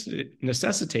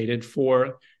necessitated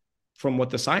from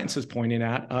what the science is pointing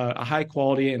at, a high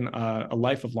quality and a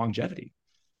life of longevity.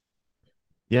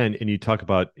 Yeah. And you talk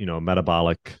about,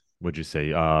 metabolic, what'd you say?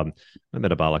 Not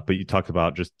metabolic, but you talked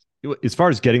about just as far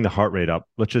as getting the heart rate up,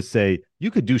 let's just say you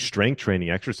could do strength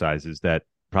training exercises that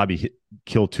probably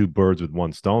kill 2 birds with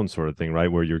 1 stone sort of thing,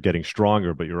 right? Where you're getting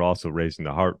stronger, but you're also raising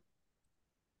the heart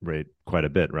rate quite a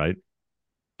bit, right?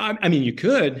 I mean, you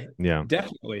could, yeah,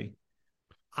 definitely.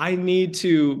 I need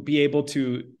to be able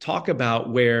to talk about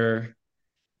where,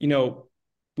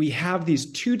 we have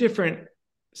these 2 different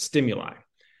stimuli.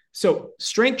 So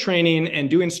strength training and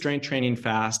doing strength training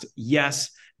fast,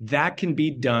 yes, that can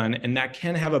be done and that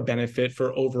can have a benefit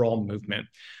for overall movement.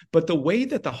 But the way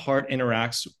that the heart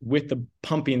interacts with the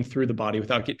pumping through the body,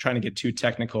 without trying to get too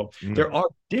technical, there are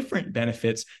different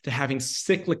benefits to having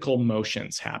cyclical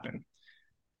motions happen.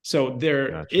 So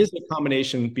there is a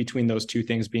combination between those 2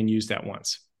 things being used at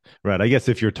once. Right. I guess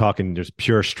if you're talking just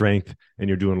pure strength and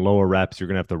you're doing lower reps, you're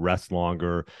going to have to rest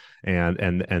longer,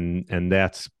 and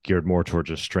that's geared more towards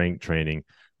just strength training.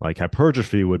 Like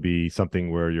hypertrophy would be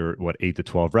something where you're 8 to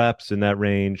 12 reps in that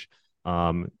range.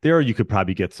 There you could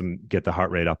probably get the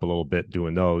heart rate up a little bit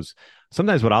doing those.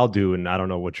 Sometimes what I'll do, and I don't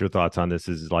know what your thoughts on this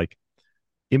is like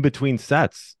in between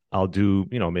sets, I'll do,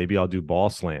 maybe I'll do ball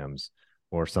slams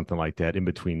or something like that in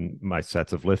between my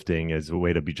sets of lifting as a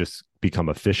way to become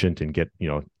efficient and get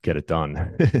it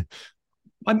done.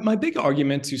 My big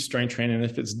argument to strength training,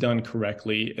 if it's done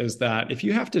correctly, is that if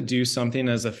you have to do something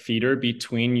as a feeder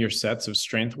between your sets of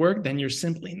strength work, then you're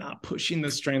simply not pushing the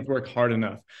strength work hard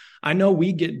enough. I know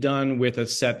we get done with a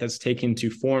set that's taken to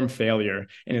form failure,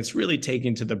 and it's really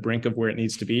taken to the brink of where it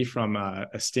needs to be from a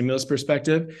stimulus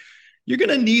perspective. You're going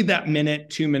to need that minute,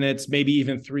 2 minutes, maybe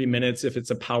even 3 minutes if it's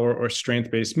a power or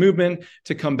strength-based movement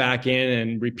to come back in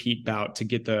and repeat bout to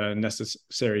get the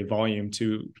necessary volume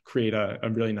to create a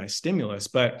really nice stimulus.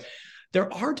 But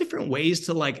there are different ways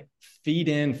to like feed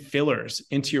in fillers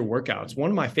into your workouts.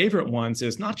 One of my favorite ones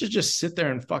is not to just sit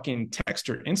there and fucking text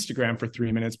or Instagram for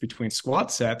 3 minutes between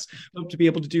squat sets, but to be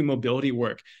able to do mobility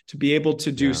work, to be able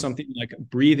to do something like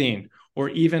breathing or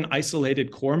even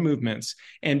isolated core movements,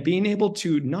 and being able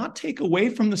to not take away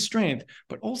from the strength,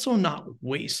 but also not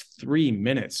waste 3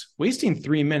 minutes. Wasting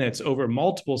 3 minutes over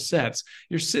multiple sets,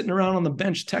 you're sitting around on the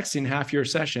bench texting half your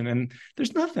session, and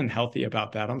there's nothing healthy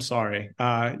about that. I'm sorry.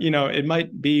 It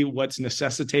might be what's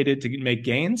necessitated to make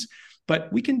gains,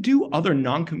 but we can do other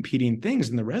non-competing things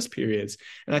in the rest periods.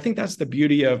 And I think that's the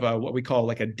beauty of what we call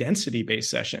like a density-based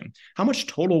session. How much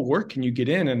total work can you get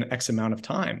in X amount of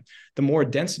time? The more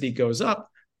density goes up,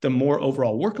 the more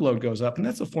overall workload goes up. And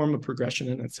that's a form of progression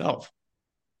in itself.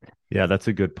 Yeah, that's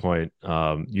a good point.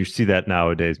 You see that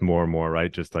nowadays more and more,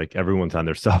 right? Just like everyone's on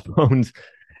their cell phones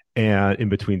and in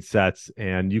between sets.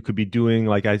 And you could be doing,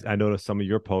 like I noticed some of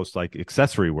your posts, like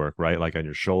accessory work, right? Like on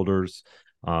your shoulders,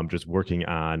 just working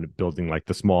on building like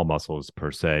the small muscles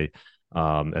per se,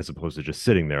 as opposed to just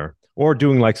sitting there, or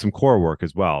doing like some core work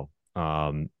as well.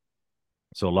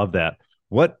 So love that.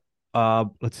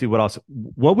 Let's see what else.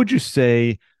 What would you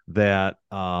say that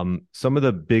some of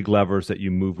the big levers that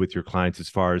you move with your clients as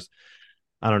far as,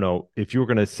 I don't know, if you were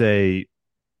going to say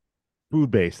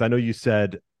food-based, I know you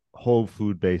said whole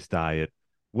food-based diet.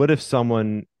 What if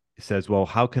someone says, well,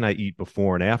 how can I eat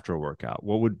before and after a workout?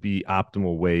 What would be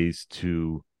optimal ways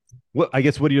to, what are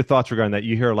your thoughts regarding that?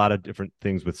 You hear a lot of different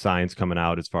things with science coming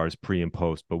out as far as pre and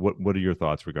post, but what are your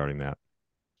thoughts regarding that?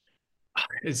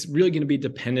 It's really going to be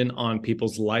dependent on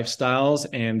people's lifestyles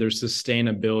and their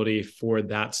sustainability for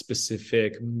that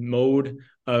specific mode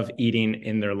of eating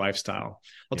in their lifestyle.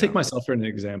 I'll take myself for an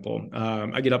example.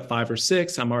 I get up 5 or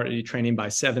 6. I'm already training by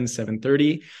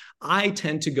 7:30. I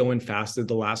tend to go in fasted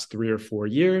the last 3 or 4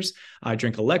 years. I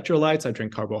drink electrolytes, I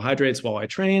drink carbohydrates while I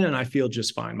train, and I feel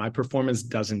just fine. My performance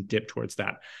doesn't dip towards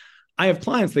that. I have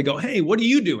clients, they go, hey, what are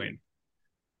you doing?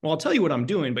 Well, I'll tell you what I'm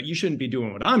doing, but you shouldn't be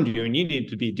doing what I'm doing. You need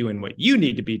to be doing what you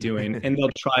need to be doing. And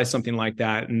they'll try something like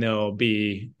that and they'll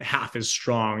be half as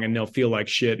strong and they'll feel like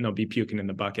shit and they'll be puking in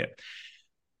the bucket.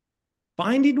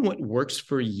 Finding what works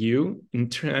for you in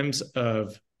terms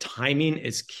of timing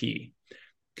is key,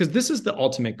 because this is the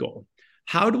ultimate goal.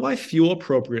 How do I fuel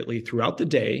appropriately throughout the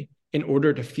day in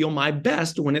order to feel my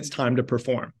best when it's time to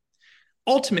perform?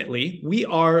 Ultimately, we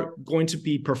are going to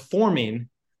be performing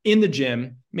in the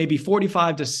gym, maybe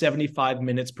 45 to 75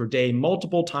 minutes per day,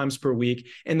 multiple times per week,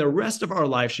 and the rest of our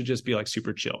life should just be like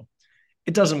super chill.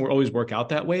 It doesn't always work out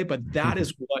that way, but that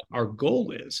is what our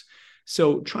goal is.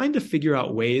 So trying to figure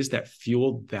out ways that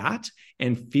fuel that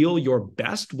and feel your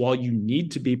best while you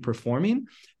need to be performing,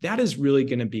 that is really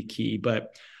going to be key.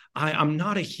 But I'm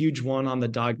not a huge one on the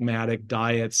dogmatic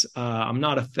diets. I'm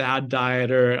not a fad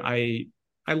dieter.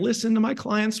 I listen to my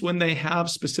clients when they have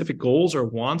specific goals or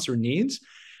wants or needs.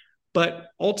 But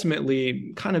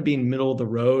ultimately, kind of being middle of the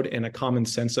road and a common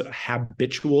sense of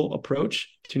habitual approach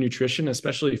to nutrition,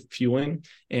 especially fueling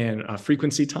and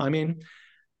frequency timing.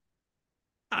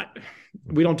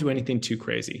 We don't do anything too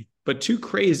crazy, but too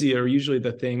crazy are usually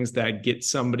the things that get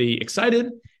somebody excited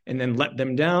and then let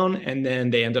them down. And then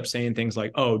they end up saying things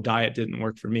like, oh, diet didn't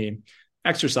work for me.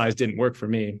 Exercise didn't work for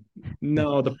me.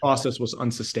 No, the process was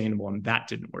unsustainable and that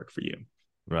didn't work for you.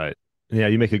 Right. Yeah,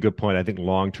 you make a good point. I think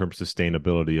long-term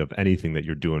sustainability of anything that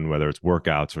you're doing, whether it's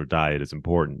workouts or diet, is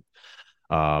important.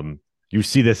 You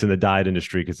see this in the diet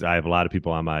industry because I have a lot of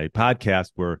people on my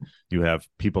podcast where you have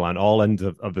people on all ends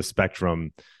of the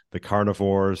spectrum, the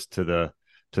carnivores to the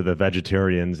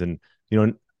vegetarians, and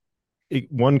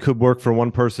one could work for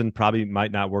one person, probably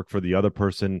might not work for the other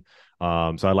person.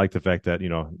 So I like the fact that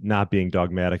not being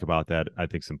dogmatic about that, I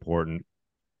think, is important.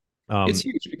 It's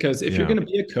huge because if you're going to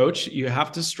be a coach, you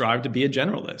have to strive to be a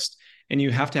generalist and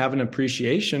you have to have an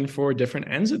appreciation for different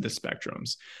ends of the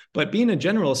spectrums. But being a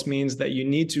generalist means that you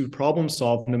need to problem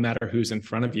solve no matter who's in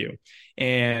front of you.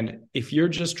 And if you're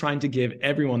just trying to give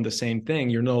everyone the same thing,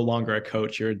 you're no longer a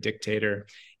coach, you're a dictator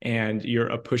and you're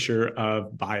a pusher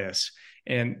of bias.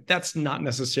 And that's not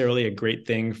necessarily a great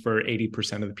thing for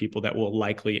 80% of the people that will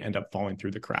likely end up falling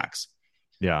through the cracks.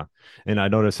 Yeah. And I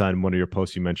noticed on one of your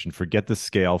posts, you mentioned forget the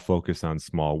scale, focus on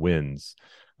small wins.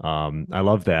 I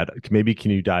love that. Maybe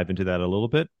can you dive into that a little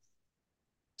bit?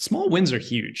 Small wins are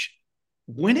huge.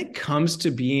 When it comes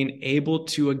to being able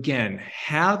to, again,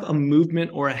 have a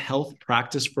movement or a health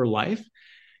practice for life,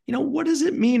 what does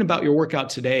it mean about your workout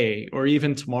today, or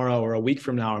even tomorrow, or a week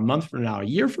from now, or a month from now, a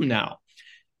year from now?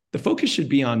 The focus should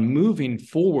be on moving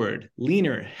forward,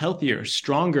 leaner, healthier,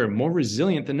 stronger, more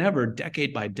resilient than ever,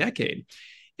 decade by decade.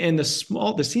 And the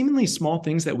seemingly small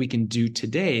things that we can do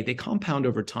today, they compound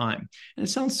over time. And it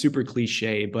sounds super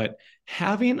cliche, but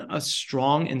having a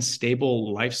strong and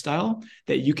stable lifestyle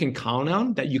that you can count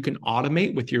on, that you can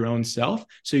automate with your own self,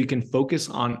 so you can focus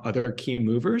on other key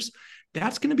movers,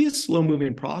 that's going to be a slow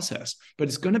moving process, but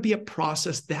it's going to be a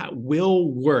process that will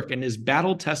work and is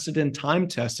battle tested and time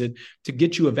tested to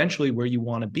get you eventually where you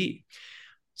want to be.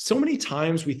 So many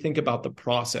times we think about the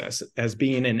process as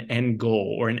being an end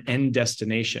goal or an end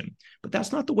destination, but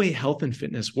that's not the way health and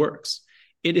fitness works.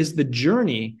 It is the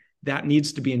journey that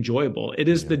needs to be enjoyable. It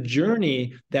is the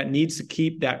journey that needs to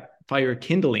keep that fire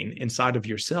kindling inside of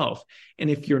yourself. And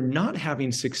if you're not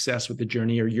having success with the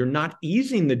journey, or you're not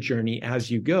easing the journey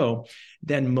as you go,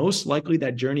 then most likely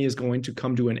that journey is going to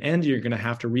come to an end. You're going to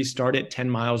have to restart it 10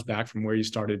 miles back from where you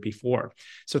started before.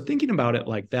 So thinking about it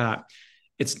like that,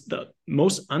 it's the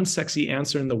most unsexy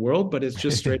answer in the world, but it's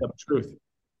just straight up truth.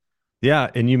 Yeah.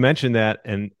 And you mentioned that,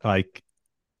 and like,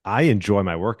 I enjoy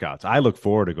my workouts. I look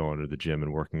forward to going to the gym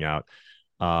and working out.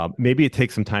 Maybe it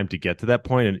takes some time to get to that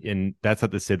point, and that's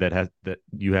not to say that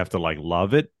you have to like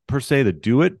love it per se to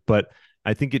do it, but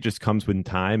I think it just comes with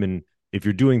time. And if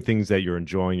you're doing things that you're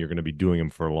enjoying, you're going to be doing them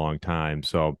for a long time.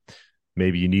 So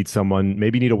maybe you need someone,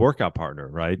 maybe you need a workout partner,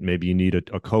 right? Maybe you need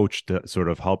a coach to sort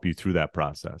of help you through that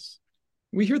process.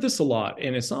 We hear this a lot,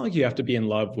 and it's not like you have to be in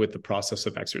love with the process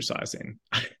of exercising.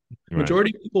 Right.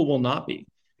 Majority of people will not be.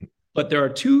 But there are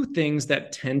two things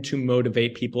that tend to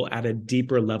motivate people at a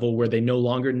deeper level where they no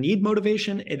longer need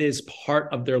motivation. It is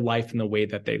part of their life and the way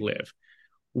that they live.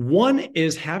 One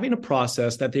is having a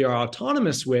process that they are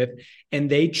autonomous with and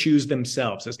they choose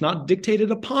themselves. It's not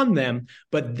dictated upon them,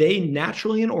 but they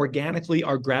naturally and organically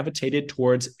are gravitated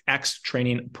towards X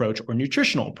training approach or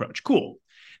nutritional approach. Cool.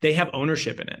 They have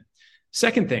ownership in it.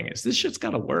 Second thing is this shit's got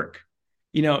to work.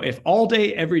 If all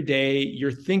day, every day,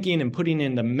 you're thinking and putting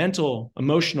in the mental,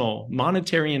 emotional,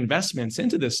 monetary investments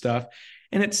into this stuff,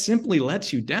 and it simply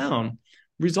lets you down,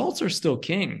 results are still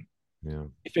king. Yeah.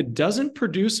 If it doesn't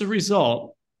produce a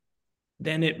result,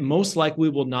 then it most likely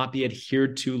will not be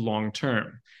adhered to long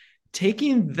term.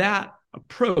 Taking that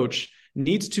approach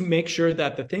needs to make sure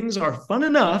that the things are fun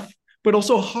enough, but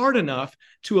also hard enough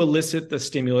to elicit the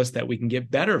stimulus that we can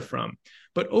get better from.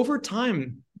 But over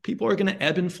time, people are going to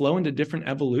ebb and flow into different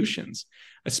evolutions,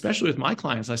 especially with my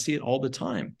clients. I see it all the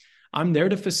time. I'm there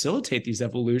to facilitate these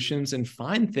evolutions and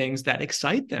find things that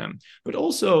excite them, but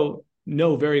also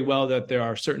know very well that there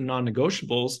are certain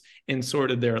non-negotiables in sort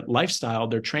of their lifestyle,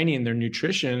 their training, their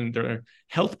nutrition, their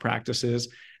health practices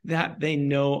that they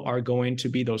know are going to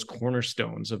be those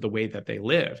cornerstones of the way that they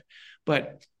live.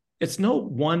 But it's no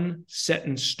one set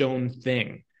in stone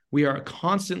thing. We are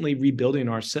constantly rebuilding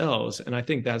ourselves. And I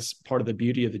think that's part of the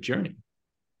beauty of the journey.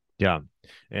 Yeah.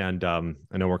 And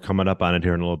I know we're coming up on it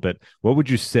here in a little bit. What would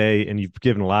you say? And you've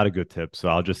given a lot of good tips.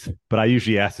 So but I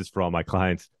usually ask this for all my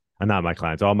clients, not my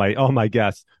clients, all my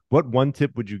guests. What one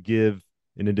tip would you give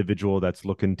an individual that's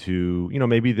looking to,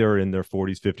 maybe they're in their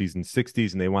 40s, 50s, and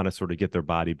 60s, and they want to sort of get their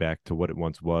body back to what it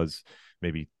once was,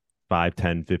 maybe 5,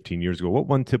 10, 15 years ago? What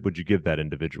one tip would you give that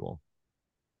individual?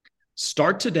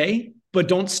 Start today, but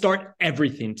don't start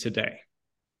everything today.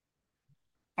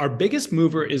 Our biggest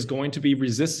mover is going to be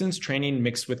resistance training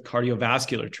mixed with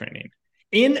cardiovascular training,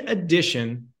 in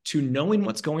addition to knowing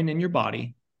what's going in your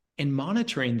body and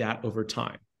monitoring that over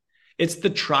time. It's the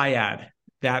triad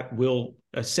that will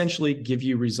essentially give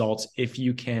you results if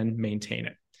you can maintain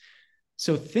it.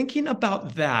 So thinking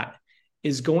about that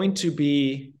is going to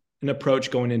be an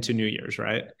approach going into New Year's,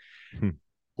 right?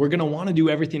 We're going to want to do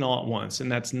everything all at once,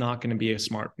 and that's not going to be a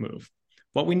smart move.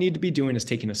 What we need to be doing is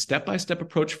taking a step-by-step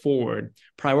approach forward,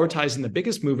 prioritizing the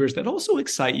biggest movers that also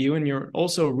excite you and you're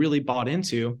also really bought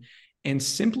into, and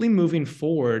simply moving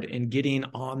forward and getting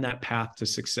on that path to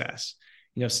success.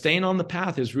 Staying on the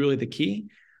path is really the key.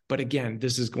 But again,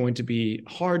 this is going to be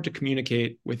hard to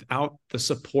communicate without the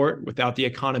support, without the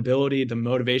accountability, the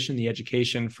motivation, the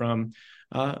education from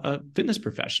a fitness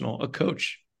professional, a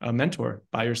coach, a mentor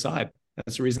by your side.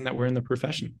 That's the reason that we're in the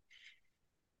profession.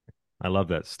 I love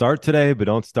that. Start today, but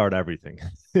don't start everything.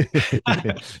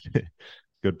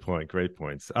 Good point. Great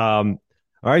points.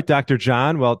 All right, Dr.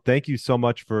 John. Well, thank you so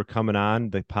much for coming on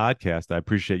the podcast. I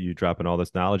appreciate you dropping all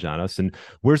this knowledge on us. And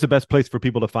where's the best place for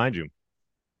people to find you?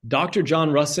 Dr. John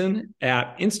Russin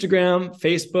at Instagram,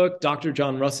 Facebook,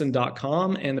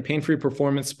 drjohnrussin.com, and the Pain Free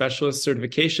Performance Specialist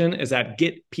certification is at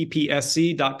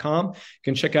getppsc.com. You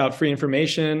can check out free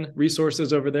information,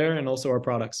 resources over there, and also our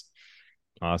products.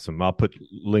 Awesome. I'll put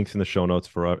links in the show notes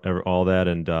for all that.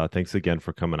 And thanks again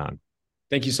for coming on.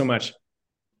 Thank you so much.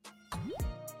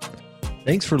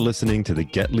 Thanks for listening to the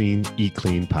Get Lean, Eat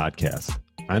Clean podcast.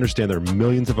 I understand there are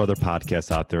millions of other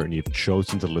podcasts out there, and you've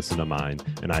chosen to listen to mine,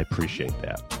 and I appreciate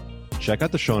that. Check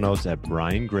out the show notes at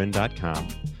briangrin.com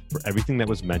for everything that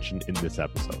was mentioned in this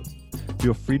episode.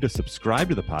 Feel free to subscribe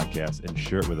to the podcast and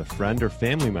share it with a friend or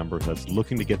family member that's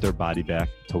looking to get their body back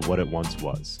to what it once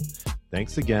was.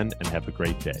 Thanks again, and have a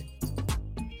great day.